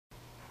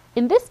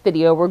In this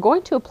video, we're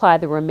going to apply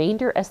the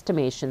remainder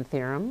estimation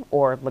theorem,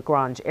 or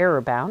Lagrange Error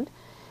Bound,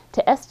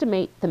 to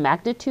estimate the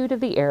magnitude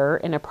of the error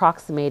in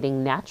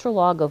approximating natural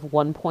log of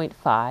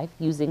 1.5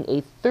 using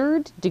a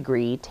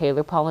third-degree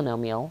Taylor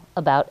polynomial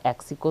about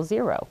x equals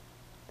 0.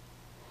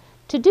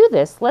 To do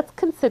this, let's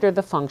consider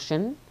the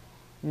function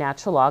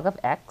natural log of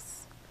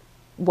x,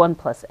 1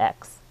 plus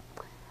x,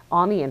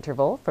 on the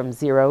interval from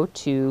 0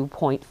 to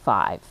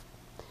 0.5.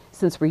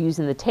 Since we're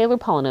using the Taylor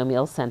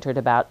polynomial centered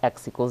about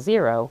x equals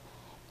 0,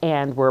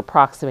 and we're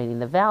approximating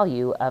the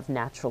value of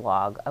natural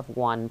log of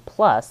 1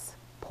 plus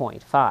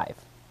 0.5.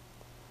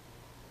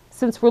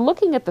 Since we're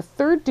looking at the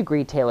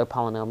third-degree Taylor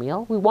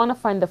polynomial, we want to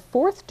find the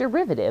fourth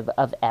derivative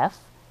of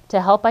f to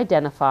help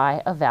identify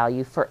a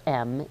value for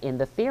m in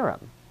the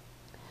theorem.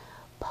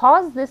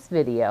 Pause this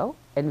video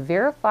and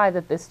verify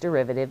that this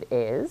derivative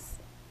is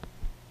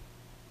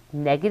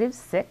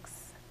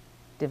 -6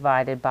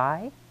 divided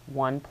by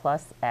 1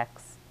 plus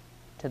x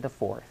to the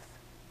fourth.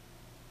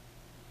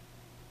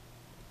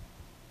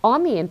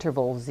 On the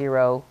interval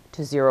 0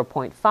 to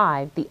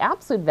 0.5, the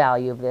absolute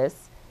value of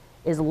this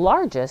is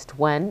largest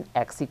when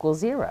x equals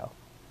 0.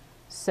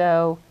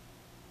 So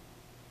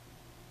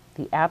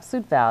the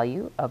absolute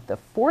value of the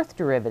fourth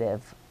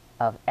derivative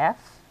of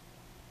f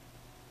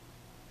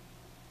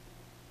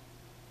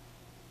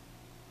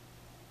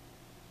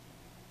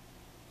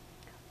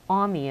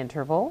on the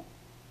interval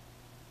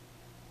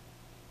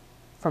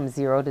from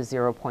 0 to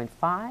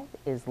 0.5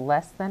 is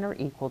less than or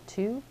equal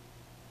to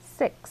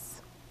 6.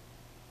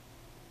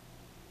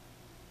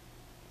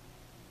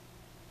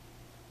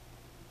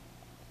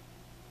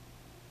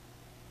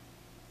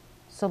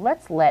 So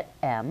let's let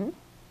m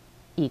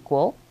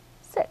equal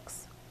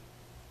 6.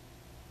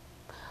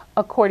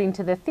 According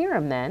to the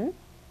theorem then,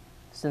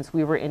 since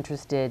we were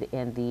interested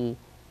in the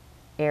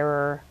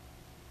error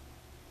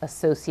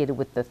associated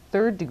with the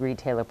third-degree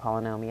Taylor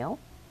polynomial,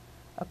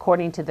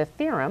 according to the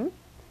theorem,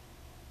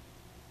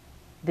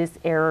 this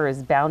error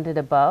is bounded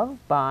above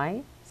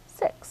by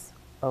 6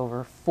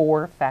 over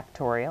 4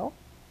 factorial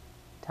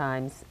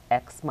times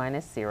x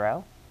minus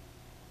 0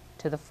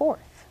 to the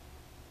fourth.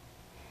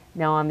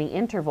 Now on the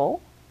interval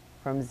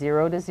from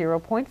 0 to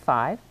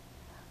 0.5,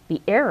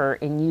 the error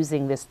in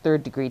using this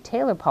third-degree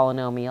Taylor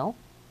polynomial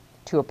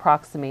to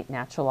approximate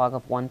natural log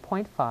of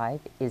 1.5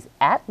 is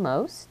at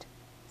most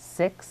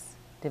 6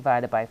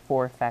 divided by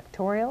 4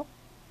 factorial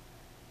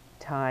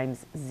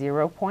times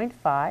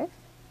 0.5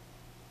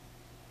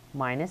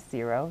 minus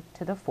 0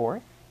 to the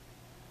fourth,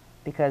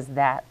 because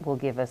that will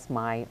give us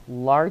my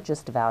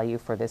largest value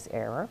for this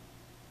error.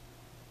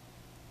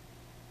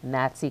 And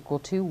that's equal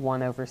to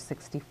 1 over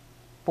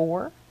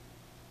 64,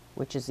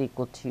 which is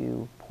equal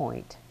to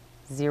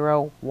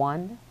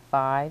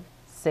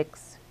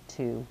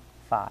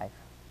 0.015625.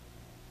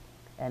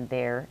 And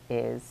there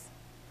is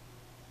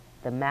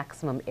the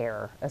maximum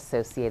error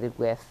associated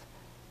with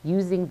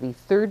using the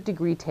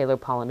third-degree Taylor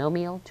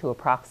polynomial to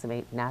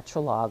approximate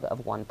natural log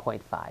of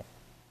 1.5.